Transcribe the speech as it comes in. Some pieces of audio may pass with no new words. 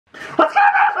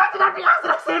What's going on, man?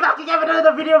 I'm saying back again with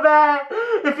another video, man.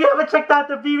 If you haven't checked out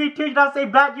the BB2, you know what I'm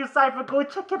saying, Bad News Cypher, go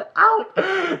check it out.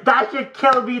 That shit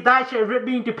killed me. That shit ripped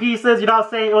me into pieces. You know what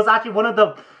I'm saying? It was actually one of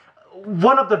the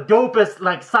dopest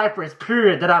like ciphers,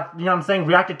 period, that I've, you know what I'm saying,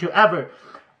 reacted to ever.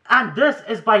 And this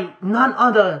is by none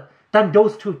other than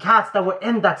those two cats that were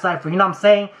in that cipher. You know what I'm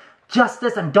saying?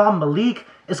 Justhis and Malik.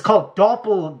 It's called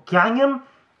DOPPELGÄngem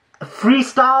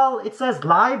Freestyle. It says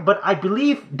live, but I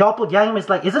believe DOPPELGÄngem is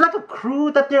like, is it like a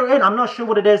crew that they're in? I'm not sure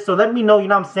what it is, so let me know, you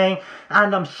know what I'm saying?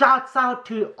 And shouts out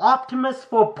to Optimus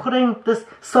for putting this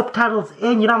subtitles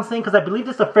in, you know what I'm saying? Because I believe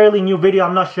this is a fairly new video,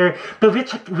 I'm not sure. But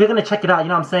we're gonna check it out, you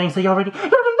know what I'm saying? So y'all ready? Let's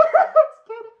get it!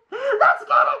 Let's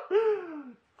get it!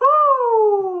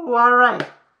 Woo! Alright.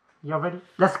 Y'all ready?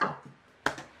 Let's go.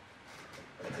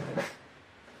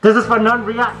 This is for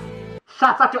NunReacts.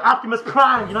 Shouts out to Optimus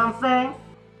Prime, you know what I'm saying?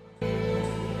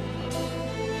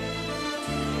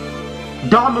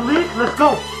 Malik, let's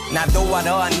go. 나도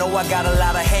알아, I know I got a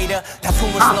lot of hater. 다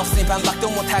품을 순 없으니 반박도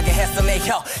못하게 했어 내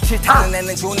혀. 싫다는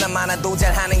애는 존나 많아도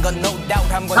잘하는 건 no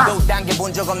doubt. 한 번도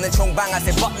당겨본 적 없는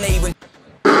총방아쇠 but 내 입은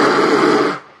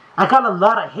I got a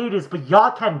lot of haters, but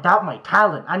y'all can't doubt my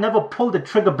talent. I never pulled the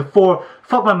trigger before.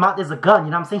 Fuck, my mouth is a gun,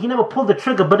 you know what I'm saying? He never pulled the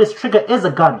trigger, but his trigger is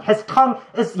a gun. His tongue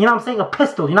is, you know what I'm saying, a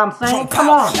pistol, you know what I'm saying? Come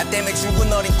on! 나 때문에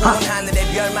죽은 어린 꿈은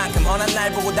하늘의 별만큼 뻔한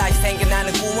날 보고 다시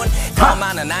생겨나는 꿈은 더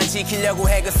많아 난 지키려고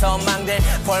해 그 선망들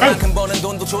벌만큼 버는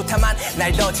돈도 좋다만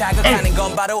날 더 자극하는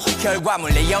건 바로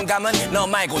결과물 내 영감은 너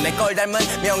말고 내 걸 닮은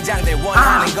명장들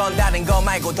원하는 건 다른 거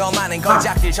말고 더 많은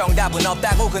걸작들 정답은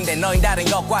없다고 근데 너희 다른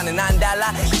것과는 안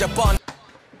달라 그저 뻔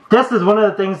This is one of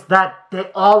the things that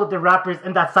all of the rappers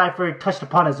in that cipher touched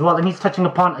upon as well, and he's touching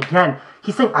upon again.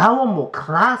 He's saying, I want more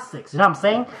classics, you know what I'm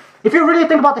saying? If you really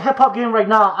think about the hip-hop game right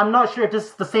now, I'm not sure if this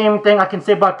is the same thing I can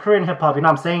say about Korean hip-hop, you know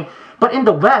what I'm saying? But in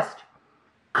the West,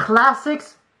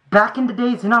 classics, back in the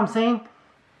days, you know what I'm saying?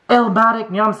 Illmatic,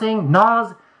 you know what I'm saying?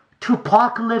 Nas,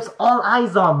 Tupacalypse, All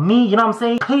Eyes on Me, you know what I'm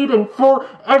saying? Paid in Full,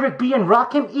 Eric B. and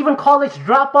Rakim, even College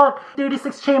Dropout,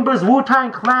 36 Chambers,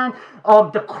 Wu-Tang Clan,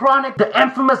 The Chronic, The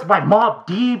Infamous by Mobb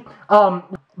Deep,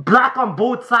 Black on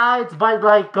Both Sides by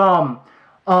like, who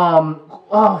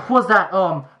was that?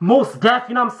 Most Def,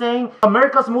 you know what I'm saying?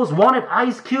 America's Most Wanted,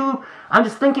 Ice Cube. I'm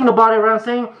just thinking about it, you know what I'm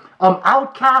saying?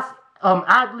 Outkast,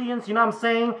 Adlians, you know what I'm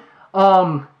saying?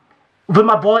 With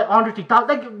my boy Andre 3000,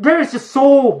 like there's just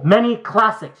so many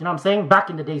classics, you know what I'm saying, back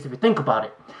in the days if you think about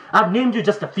it. I've named you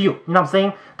just a few, you know what I'm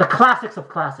saying, the classics of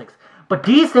classics. But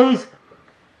these days,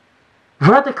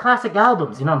 where are the classic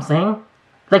albums, you know what I'm saying?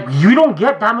 Like you don't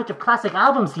get that much of classic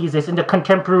albums these days in the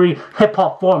contemporary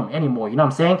hip-hop form anymore, you know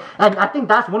what I'm saying? And I think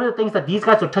that's one of the things that these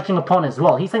guys are touching upon as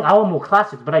well. He's saying I want more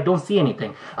classics, but I don't see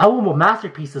anything. I want more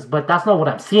masterpieces, but that's not what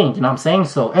I'm seeing, you know what I'm saying?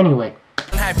 So anyway.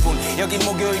 여기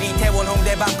목요일 이태원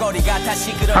홍대 밤거리가 다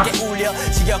시끄럽게 울려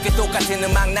지겹게 똑같은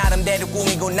음악 나름대로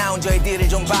꾸미고 나온 저희들을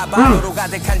좀 봐봐 도로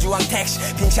가득한 주황 택시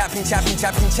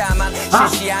핀차만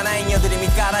실시한 아이녀들이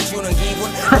밑깔아주는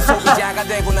기분 소비자가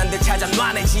되고 난 듯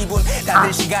찾아놔 내 지분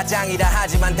다들 시가짱이라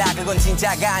하지만 다 그건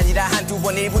진짜가 아니라 한두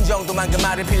번 1분 정도만 그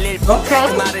말을 빌릴 뿐 그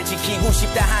말을 지키고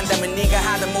싶다 한다면 네가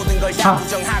하는 모든 걸 다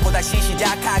부정하고 다시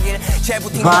시작하길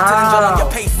재부팅 버튼은 저런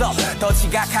옆에 있어 더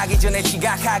지각하기 전에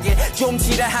지각하길 좀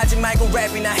지랄하지 말고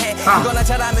랩이나 해 그거나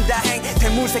잘하면 다행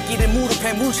대물 새끼들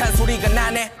무릎에 물찬 소리가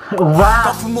나네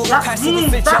거품 목욕할 수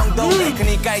있을 정도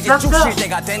그니까 이제 쭉 쉴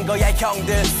때가 된 거야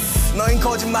형들 너흰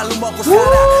거짓말로 먹고 살아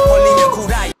벌리면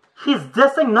구라이 He's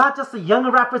dissing not just the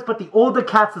younger rappers but the older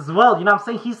cats as well, you know what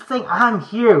I'm saying? He's saying I'm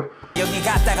here. 여기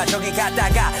갔다가 저기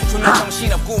갔다가 존나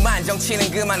정신없구만 정치는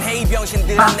그만해 이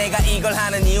병신들아 내가 이걸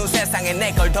하는 이유 세상에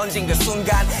내 걸 던진 그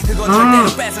순간 그건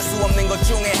절대로 뺏을 수 없는 것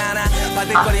중에 하나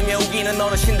바들거리며 우기는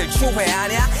어르신들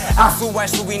추회하냐 악수할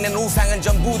수 있는 우상은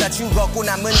전부 다 죽었고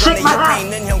남은 건 내 옆에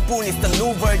있는 형뿐 It's the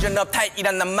new version of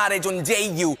tight이란 난 말의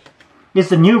존재유 It's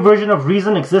the new version of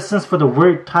reason existence for the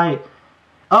word tight.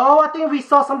 Oh, I think we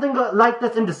saw something like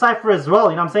this in the cipher as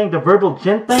well, you know what I'm saying? The verbal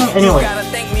gin thing? Anyway. You gotta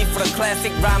thank me for the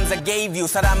classic rhymes I gave you.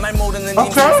 사람 말 모르는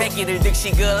인생 새끼들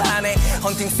득식을 하네.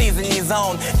 Hunting season is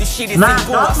on. This shit is in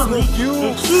Malik,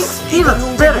 he's a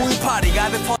spitter.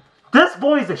 This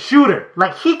boy is a shooter.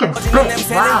 Like, he can spit.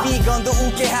 Wow.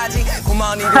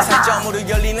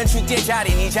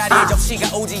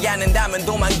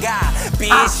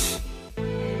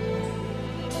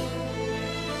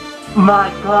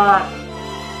 My God.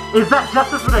 Is that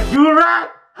Justhis with a do-rag?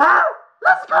 Huh?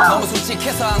 Let's go! 너무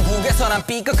솔직해서 한국에서 난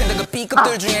B급 근데 그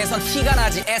B급들 중에선 티가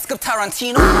나지 S급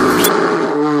타란티노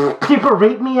People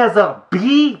rate me as a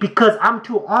B because I'm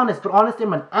too honest, but honestly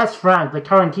I'm an S rank, like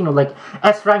Tarantino, like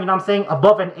S rank, you know what I'm saying?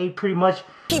 Above an A pretty much.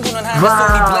 기분은 하늘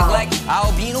속이 black like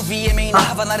아우비노 VMA는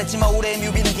하바나랬지만 올해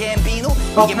뮤비는 갬비노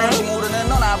이게 뭔지 모르는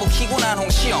넌 아보키고 난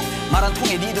홍시영 말 한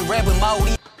통에 니들 랩은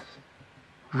마우리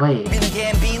뮤비는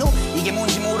갬비노 이게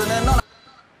뭔지 모르는 넌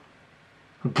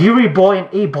Geary Boy and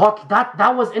A-Baki,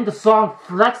 that was in the song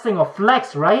Flexing or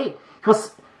Flex, right? He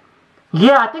was,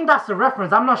 yeah, I think that's the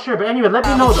reference. I'm not sure, but anyway, let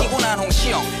me know though.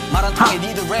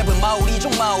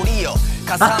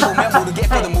 가사 보면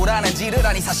모르겠거든 뭐라는지를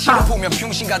아니 사실을 보면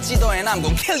병신같이 더해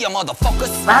남곤 kill your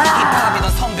motherfuckers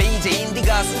힙합이던 선배 이제 인디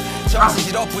가수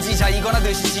정신지러 부지자 이거나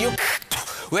드시지요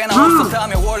왜 나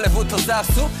없었다며 원래부터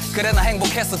쌉수 그래 나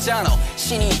행복했었잖아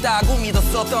신이 있다고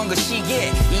믿었었던 그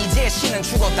시기에 이제 신은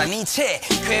죽었다 니체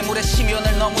괴물의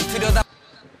심연을 너무 들여다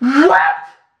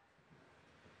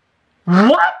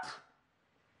What?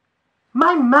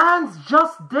 My man's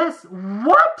Justhis.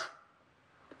 What?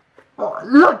 Oh,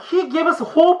 look, he gave us a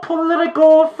whole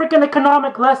political freaking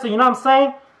economic lesson, you know what I'm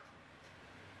saying?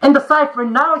 In the cypher,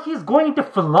 now he's going into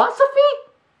philosophy?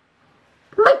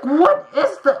 Like, what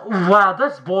is the... Wow,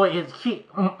 this boy is...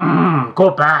 Go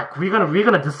back. We're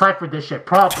gonna decipher this shit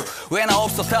properly. 왜 나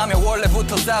없었다며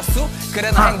원래부터 쌉수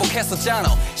그래 나 행복했었잖아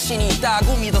신이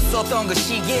있다고 믿었었던 그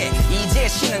시기에 이제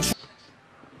신은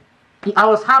I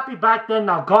was happy back then,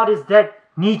 now God is dead.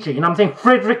 Nietzsche, you know what I'm saying?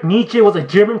 Friedrich Nietzsche was a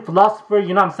German philosopher,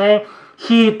 you know what I'm saying?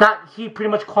 He pretty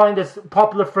much coined this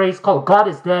popular phrase called God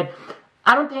is dead.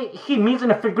 I don't think he means in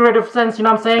a figurative sense, you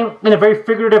know what I'm saying? In a very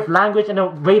figurative language, in a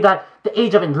way that the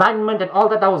age of enlightenment and all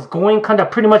that was going kind of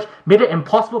pretty much made it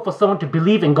impossible for someone to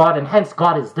believe in God, and hence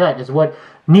God is dead, is what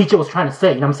Nietzsche was trying to say,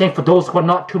 you know what I'm saying? For those who are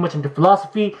not too much into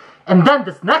philosophy. And then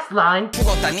this next line,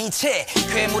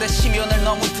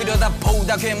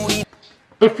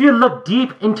 if you look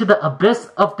deep into the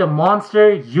abyss of the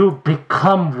monster, you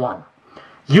become one.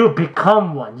 You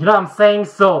become one. You know what I'm saying?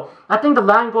 So I think the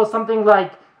line goes something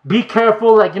like, be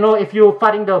careful, like, you know, if you're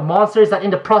fighting the monsters, that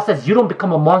in the process you don't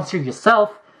become a monster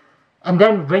yourself. And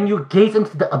then when you gaze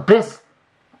into the abyss,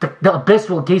 the abyss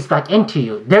will gaze back into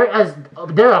you. There are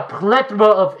a plethora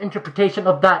of interpretation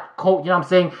of that quote, you know what I'm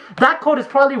saying? That quote is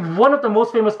probably one of the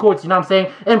most famous quotes, you know what I'm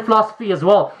saying, in philosophy as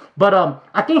well. But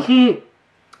I think he...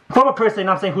 From a person, you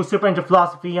know what I'm saying, who's super into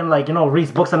philosophy and, like, you know, reads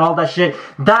books and all that shit,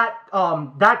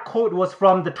 that quote was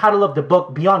from the title of the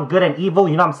book, Beyond Good and Evil,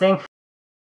 you know what I'm saying?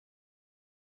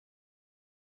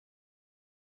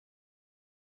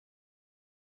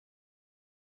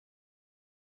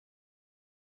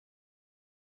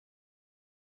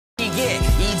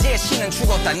 신은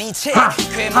죽었다 니체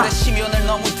괴물의 심연을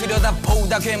너무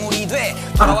들여다보다 괴물이 돼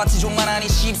돌아왔지 좀만하니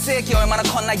 10세기 얼마나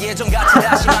컸나 예전같이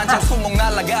다시 만장 손목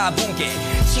날라가 붕괴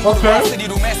친구들과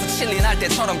스리룸에서 칠린할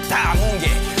때처럼 다 뭉개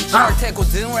절대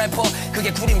고든 래퍼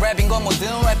그게 구린 랩인 건 모든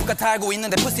래퍼가 달고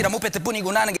있는데 푸시라 무패트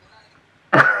뿐이고 나는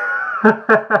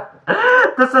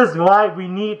This is why we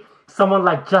need someone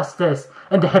like Justhis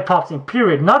in the hip-hop scene,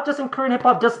 period. Not just in Korean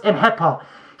hip-hop, just in hip-hop.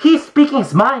 He's speaking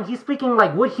his mind. He's speaking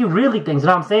like what he really thinks, you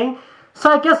know what I'm saying? So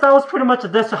I guess that was pretty much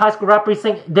this to high school rappers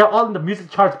saying they're all in the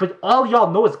music charts, but all y'all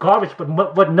know is garbage, but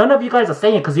what none of you guys are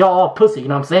saying because y'all all pussy, you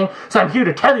know what I'm saying? So I'm here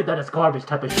to tell you that it's garbage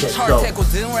type of shit, so.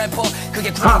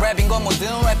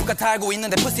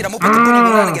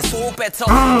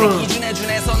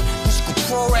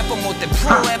 프로래퍼 못돼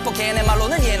프로래퍼 걔네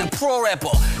말로는 얘는 프로래퍼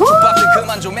족밥들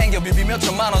그만 좀 맹겨 뮤비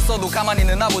몇천만원 써도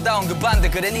가만히는 나보다 언급한데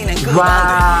그래 니넨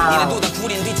끝반대 니네도 다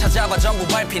구린 뒤 찾아봐 전부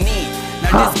밟히니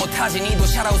날 디스 못하지 니도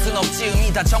샤라웃은 없지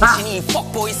의미 다 정신이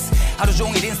fuck boys 하루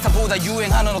종일 인스타보다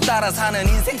유행하는 옷 따라 사는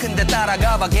인생 근데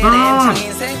따라가봐 걔네 엠창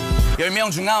인생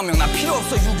 10명 중 9명 나 필요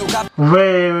없어 유교가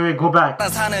Wait, go back. 따라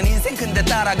사는 인생 근데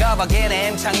따라가봐 걔네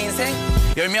엠창 인생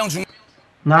 10명 중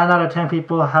 9 out of 10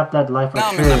 people have that life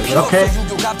experience, okay?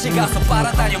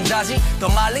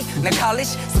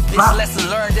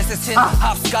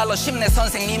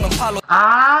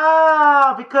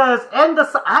 Because in the...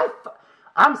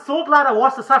 I'm so glad I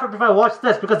watched the cypher before I watched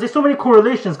this, because there's so many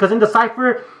correlations. Because in the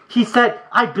cypher, he said,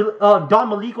 Don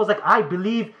Malik was like, I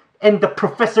believe in the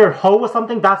Professor Ho or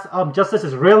something. That's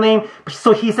Justhis' real name.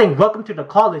 So he's saying, welcome to the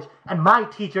college. And my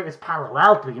teacher is Palo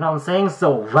Alto. You know what I'm saying?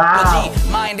 So, wow.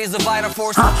 Mind is a vital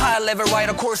force. High level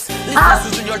writer course.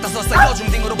 수준 15살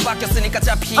여중딩으로 바뀌었으니까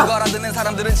잡히 걸어드는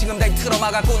사람들은 지금 다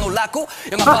틀어막았고 놀랐고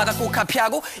영화 받았고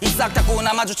카피하고 입싹 닫고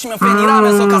나 마주치면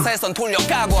팬이라면서 가사에선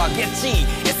돌려가고 하겠지.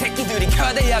 이 새끼들이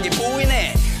켜대약이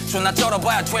보이네. 존나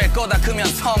쩔어봐야 될 거다 크면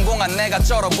성공한 내가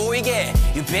쩔어 보이게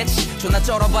You bitch 존나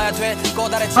쩔어봐야 될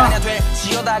거다 랬잖냐 돼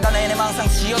지어다가 내내 망상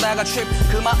지어다가 trip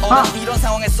그만 이런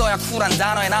상황에 써야 쿨한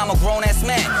단어에 I'm a grown ass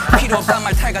man 필요 없단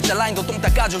말 탈가짜 라인도 똥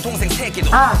닦아줄 동생 새끼도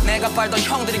내가 빨던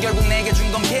형들이 결국 내게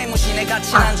준 건 개무시 내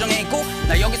가치는 안정해 있고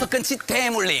나 여기서 끊지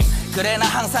대물림 그래 나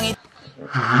항상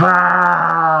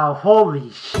Wow, holy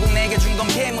shit.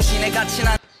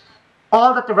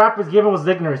 All that the rapper's given was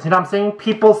ignorance, you know what I'm saying?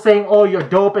 People saying, oh, you're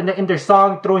dope, and in their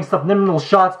song, throwing subliminal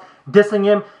shots, dissing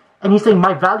him. And he's saying,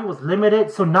 my value was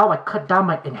limited, so now I cut down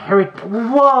my inherit.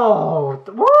 Whoa!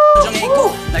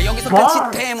 Whoa!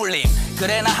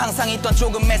 그래 나 항상 있던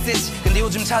조금 메시지 근데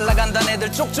요즘 잘 나간다는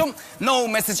애들 쪽좀 No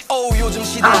message oh 요즘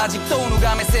시대 아직도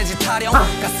누가 메시지 타령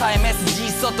가사에 메시지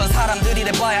있었던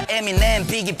사람들이래 봐야 에미넴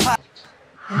비기 파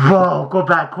Whoa, go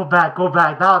back.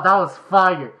 That was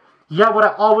fire. Yeah, what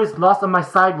I always lost on my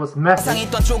side was message.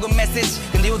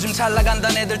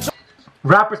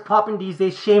 Rappers popping these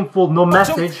days, shameful, no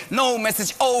message. No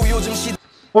message oh 요즘 시대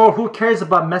Or who cares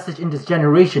about message in this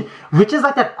generation? Which is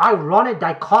like that ironic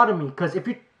dichotomy, because if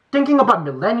you're thinking about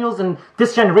millennials and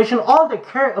this generation, all they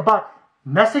care about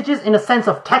messages in a sense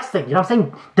of texting, you know what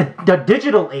I'm saying? The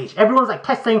digital age. Everyone's like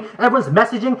texting, everyone's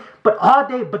messaging, but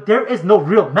there is no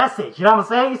real message, you know what I'm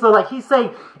saying? So like he's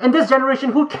saying, in this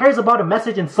generation, who cares about a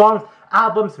message in songs,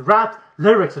 albums, raps,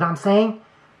 lyrics, you know what I'm saying?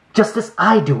 Just as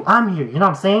I do, I'm here, you know what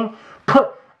I'm saying?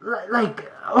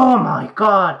 Like, oh my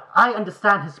god, I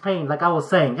understand his pain, like I was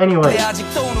saying. Anyway.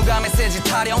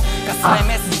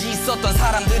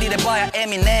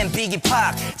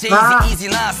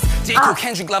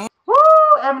 Woo!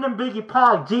 Eminem, Biggie,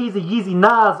 Pac, Jay-Z, Yeezy,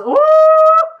 Nas. Woo!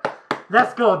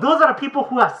 Let's go. Those are the people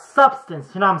who have substance,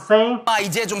 you know what I'm saying?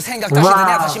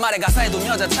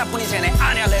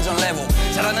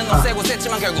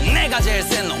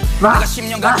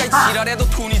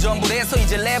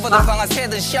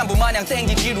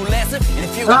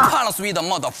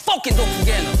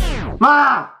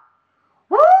 Wow.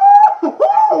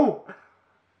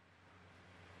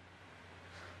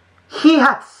 He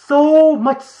had so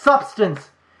much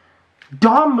substance.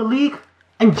 Malik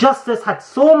and Justhis had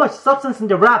so much substance in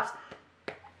their raps,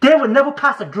 they would never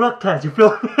pass a drug test, you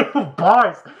feel me?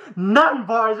 Bars. None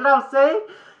bars, you know what I'm saying?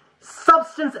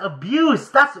 Substance abuse,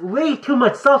 that's way too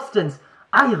much substance.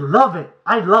 I love it.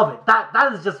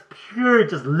 That is just pure,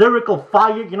 just lyrical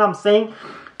fire, you know what I'm saying?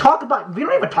 We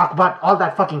don't even talk about all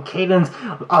that fucking cadence,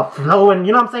 flow, and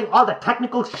you know what I'm saying? All the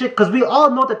technical shit, because we all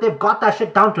know that they've got that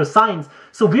shit down to a science.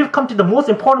 So we've come to the most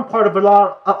important part of it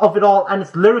all, and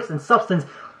it's lyrics and substance,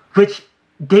 which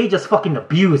they just fucking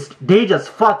abused. They just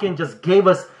fucking gave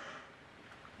us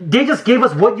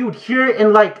what you'd hear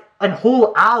in like a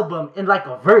whole album in like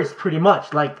a verse, pretty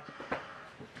much. Like,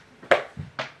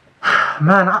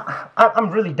 man, I'm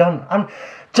really done.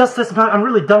 Justhis, man, I'm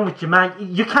really done with you, man.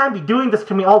 You can't be doing this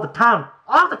to me all the time.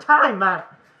 All the time, man.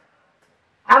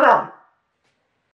 I'm out.